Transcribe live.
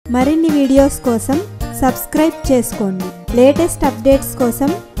మరిన్ని వీడియోస్ కోసం సబ్స్క్రైబ్ చేసుకోండి. లేటెస్ట్ అప్డేట్స్ కోసం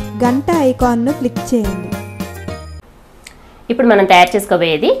గంట ఐకాన్ను క్లిక్ చేయండి. ఇప్పుడు మనం తయారు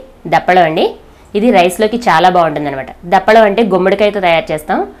చేసుకోబోయేది దప్పడం అండి. ఇది రైస్లోకి చాలా బాగుంటుందన్నమాట. దప్పడం అంటే గుమ్మడికాయతో తయారు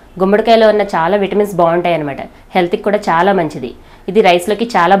చేస్తాం. గుమ్మడికాయలో ఉన్న చాలా విటమిన్స్ బాగుంటాయి అన్నమాట. హెల్త్కి కూడా చాలా మంచిది. ఇది రైస్లోకి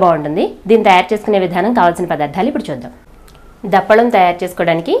చాలా బాగుంటుంది. దీన్ని తయారు చేసుకునే విధానం, కావాల్సిన పదార్థాలు ఇప్పుడు చూద్దాం. దప్పడం తయారు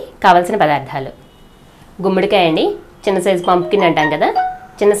చేసుకోవడానికి కావాల్సిన పదార్థాలు: గుమ్మడికాయ అండి, చిన్న సైజు పంప్కిన్ అంటాం కదా,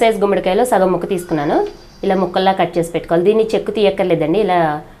 చిన్న సైజు గుమ్మడికాయలో సగం ముక్క తీసుకున్నాను. ఇలా ముక్కల్లా కట్ చేసి పెట్టుకోవాలి. దీన్ని చెక్కు తీయక్కర్లేదండి, ఇలా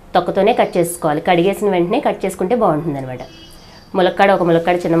తొక్కతోనే కట్ చేసుకోవాలి. కడిగేసిన వెంటనే కట్ చేసుకుంటే బాగుంటుంది అనమాట. ములక్కాడ, ఒక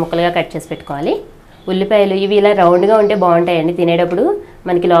ములక్కాడ చిన్న ముక్కలుగా కట్ చేసి పెట్టుకోవాలి. ఉల్లిపాయలు ఇవి ఇలా రౌండ్గా ఉంటే బాగుంటాయండి. తినేటప్పుడు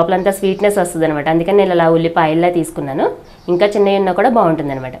మనకి లోపలంతా స్వీట్నెస్ వస్తుంది అనమాట. అందుకని నేను ఇలా ఉల్లిపాయల్లా తీసుకున్నాను. ఇంకా చిన్నవి ఉన్నా కూడా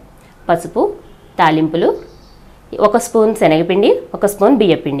బాగుంటుంది అనమాట. పసుపు, తాలింపులు, 1 స్పూన్ శనగపిండి, 1 స్పూన్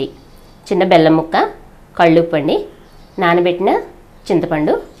బియ్యపిండి, చిన్న బెల్లం ముక్క, కళ్ళుప్పు అండి, నానబెట్టిన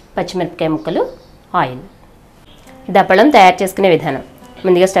చింతపండు, పచ్చిమిరపకాయ ముక్కలు, ఆయిల్. దప్పడం తయారు చేసుకునే విధానం: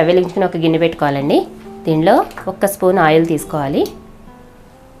 ముందుగా స్టవ్ వెలిగించుకుని ఒక గిన్నె పెట్టుకోవాలండి. దీనిలో 1 స్పూన్ ఆయిల్ తీసుకోవాలి.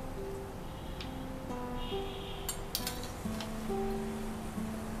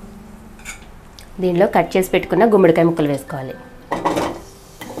 దీనిలో కట్ చేసి పెట్టుకున్న గుమ్మడికాయ ముక్కలు వేసుకోవాలి.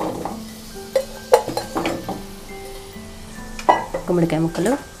 గుమ్మడికాయ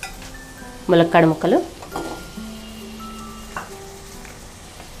ముక్కలు, ములక్కాడ ముక్కలు,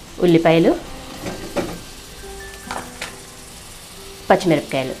 ఉల్లిపాయలు,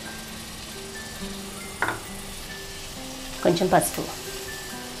 పచ్చిమిరపకాయలు, కొంచెం పసుపు.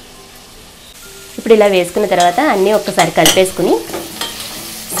 ఇప్పుడు ఇలా వేసుకున్న తర్వాత అన్నీ ఒక్కసారి కలిపేసుకుని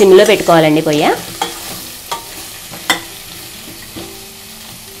సిమ్లో పెట్టుకోవాలండి పొయ్య.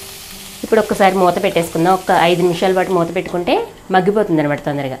 ఇప్పుడు ఒక్కసారి మూత పెట్టేసుకుందాం. ఒక 5 నిమిషాల పాటు మూత పెట్టుకుంటే మగ్గిపోతుంది అనమాట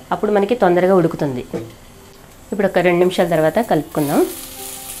తొందరగా. అప్పుడు మనకి తొందరగా ఉడుకుతుంది. ఇప్పుడు ఒక 2 నిమిషాల తర్వాత కలుపుకుందాం.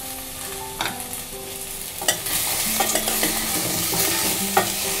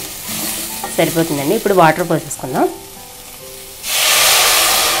 సరిపోతుందండి. ఇప్పుడు వాటర్ పోసేసుకుందాం.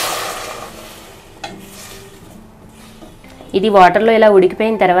 ఇది వాటర్లో ఇలా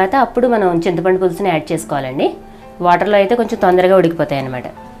ఉడికిపోయిన తర్వాత అప్పుడు మనం చింతపండు పులుసుని యాడ్ చేసుకోవాలండి. వాటర్లో అయితే కొంచెం తొందరగా ఉడికిపోతాయి అన్నమాట.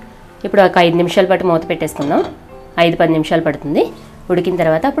 ఇప్పుడు ఒక 5 నిమిషాల పాటు మూత పెట్టేసుకుందాం. 5-10 నిమిషాలు పడుతుంది. ఉడికిన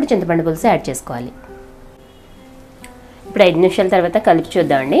తర్వాత అప్పుడు చింతపండు పులుసు యాడ్ చేసుకోవాలి. ఇప్పుడు 5 నిమిషాల తర్వాత కలిపి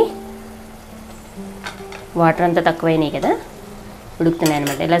చూద్దామండి. వాటర్ అంతా తక్కువైనాయి కదా, ఉడుకుతున్నాయి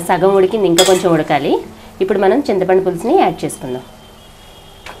అనమాట. ఇలా సగం ఉడికింది, ఇంకా కొంచెం ఉడకాలి. ఇప్పుడు మనం చింతపండు పులుసుని యాడ్ చేసుకుందాం.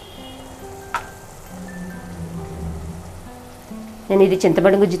 నేను ఇది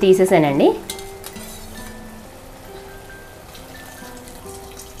చింతపండు గుజ్జు తీసేసానండి.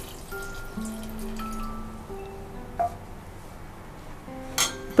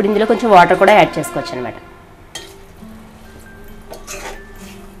 ఇప్పుడు ఇందులో కొంచెం వాటర్ కూడా యాడ్ చేసుకోవచ్చు అనమాట.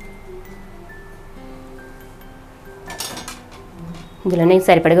 ఇందులోనే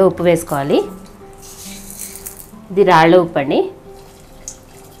సరిపడగా ఉప్పు వేసుకోవాలి. ఇది రాళ్ళ ఉప్పు అండి.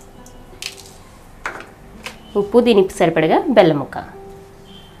 ఉప్పు, దీనికి సరిపడగా బెల్లం ముక్క.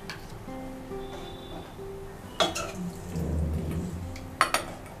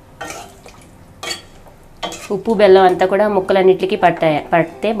 ఉప్పు బెల్లం అంతా కూడా ముక్కలన్నిటికీ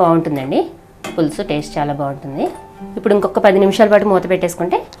పడితే బాగుంటుందండి. పులుసు టేస్ట్ చాలా బాగుంటుంది. ఇప్పుడు ఇంకొక 10 నిమిషాల పాటు మూత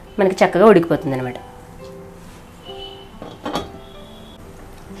పెట్టేసుకుంటే మనకి చక్కగా ఉడికిపోతుంది అనమాట.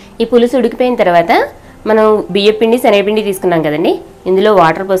 ఈ పులుసు ఉడికిపోయిన తర్వాత మనం బియ్యపిండి, శనగపిండి తీసుకున్నాం కదండి, ఇందులో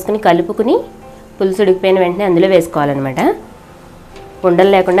వాటర్ పోసుకుని కలుపుకుని పులుసు ఉడికిపోయిన వెంటనే అందులో వేసుకోవాలన్నమాట.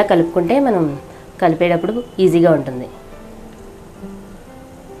 ఉండలు లేకుండా కలుపుకుంటే మనం కలిపేటప్పుడు ఈజీగా ఉంటుంది.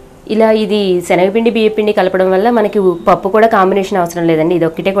 ఇలా ఇది శనగపిండి, బియ్యపిండి కలపడం వల్ల మనకి పప్పు కూడా కాంబినేషన్ అవసరం లేదండి. ఇది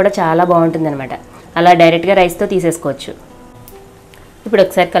ఒక్కటే కూడా చాలా బాగుంటుంది అనమాట. అలా డైరెక్ట్గా రైస్తో తీసేసుకోవచ్చు. ఇప్పుడు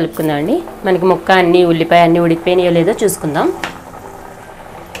ఒకసారి కలుపుకుందామండి. మనకి ముక్క అన్నీ, ఉల్లిపాయ అన్నీ ఉడికిపోయినాయో లేదో చూసుకుందాం.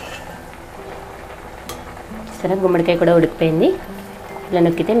 సరే, గుమ్మడికాయ కూడా ఉడికిపోయింది. ఇలా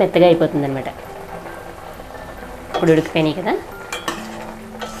నొక్కితే మెత్తగా అయిపోతుంది అనమాట. ఇప్పుడు ఉడికిపోయినాయి కదా,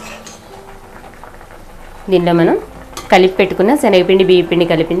 దీనిలో మనం కలిపి పెట్టుకున్న శనగపిండి, బియ్యపిండి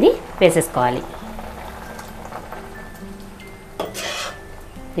కలిపింది వేసేసుకోవాలి.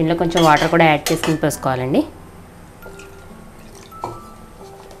 దీనిలో కొంచెం వాటర్ కూడా యాడ్ చేసుకుని పోసుకోవాలండి.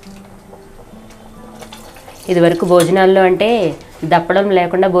 ఇదివరకు భోజనాల్లో అంటే దప్పడం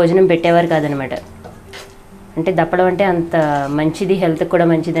లేకుండా భోజనం పెట్టేవారు కాదనమాట. అంటే దప్పడం అంటే అంత మంచిది, హెల్త్కి కూడా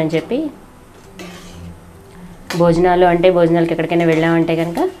మంచిది అని చెప్పి భోజనాలకి ఎక్కడికైనా వెళ్ళామంటే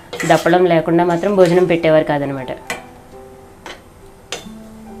కనుక దప్పడం లేకుండా మాత్రం భోజనం పెట్టేవారు కాదనమాట.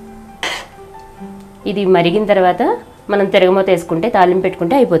 ఇది మరిగిన తర్వాత మనం తిరగమూత వేసుకుంటే, తాలింపు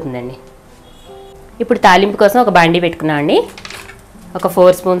పెట్టుకుంటే అయిపోతుందండి. ఇప్పుడు తాలింపు కోసం ఒక బాండీ పెట్టుకున్నామండి. ఒక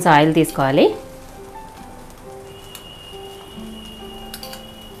 4 స్పూన్స్ ఆయిల్ తీసుకోవాలి.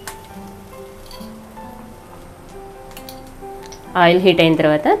 ఆయిల్ హీట్ అయిన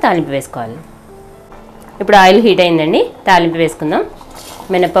తర్వాత తాలింపు వేసుకోవాలి. ఇప్పుడు ఆయిల్ హీట్ అయిందండి, తాలింపు వేసుకుందాం.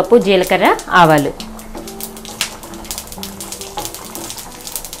 మినపప్పు, జీలకర్ర, ఆవాలు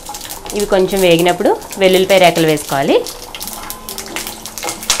ఇవి కొంచెం వేగినప్పుడు వెల్లుల్లిపాయ రేకలు వేసుకోవాలి.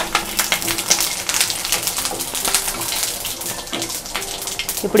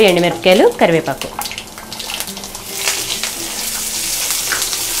 ఇప్పుడు ఎండుమిరపకాయలు, కరివేపాకు.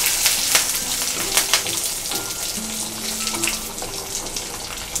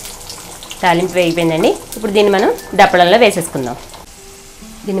 తాలింపు వేగిపోయిందండి. ఇప్పుడు దీన్ని మనం దప్పడంలో వేసేసుకుందాం.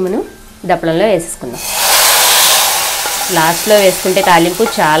 లాస్ట్లో వేసుకుంటే తాలింపు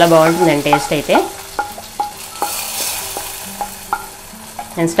చాలా బాగుంటుందండి టేస్ట్ అయితే.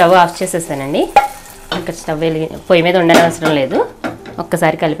 నేను స్టవ్ ఆఫ్ చేసేసానండి. ఇంకా స్టవ్ పొయ్యి మీద ఉండనవసరం లేదు.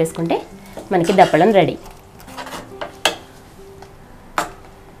 ఒక్కసారి కలిపేసుకుంటే మనకి దప్పడం రెడీ.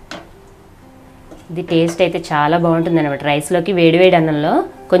 ఇది టేస్ట్ అయితే చాలా బాగుంటుంది అనమాట. రైస్లోకి వేడివేడి అన్నంలో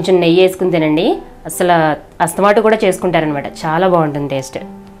కొంచెం నెయ్యి వేసుకుని తినండి, అసలు అస్తమాటు కూడా చేసుకుంటారనమాట. చాలా బాగుంటుంది టేస్ట్.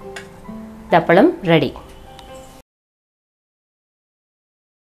 దప్పడం రెడీ.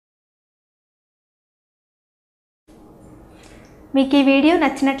 మీకు ఈ వీడియో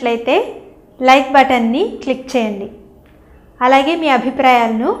నచ్చినట్లయితే లైక్ బటన్ని క్లిక్ చేయండి. అలాగే మీ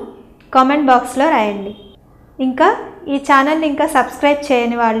అభిప్రాయాలను కామెంట్ బాక్స్లో రాయండి. ఇంకా ఈ ఛానల్ని ఇంకా సబ్స్క్రైబ్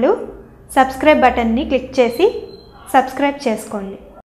చేయని వాళ్ళు సబ్స్క్రైబ్ బటన్ని క్లిక్ చేసి సబ్స్క్రైబ్ చేసుకోండి.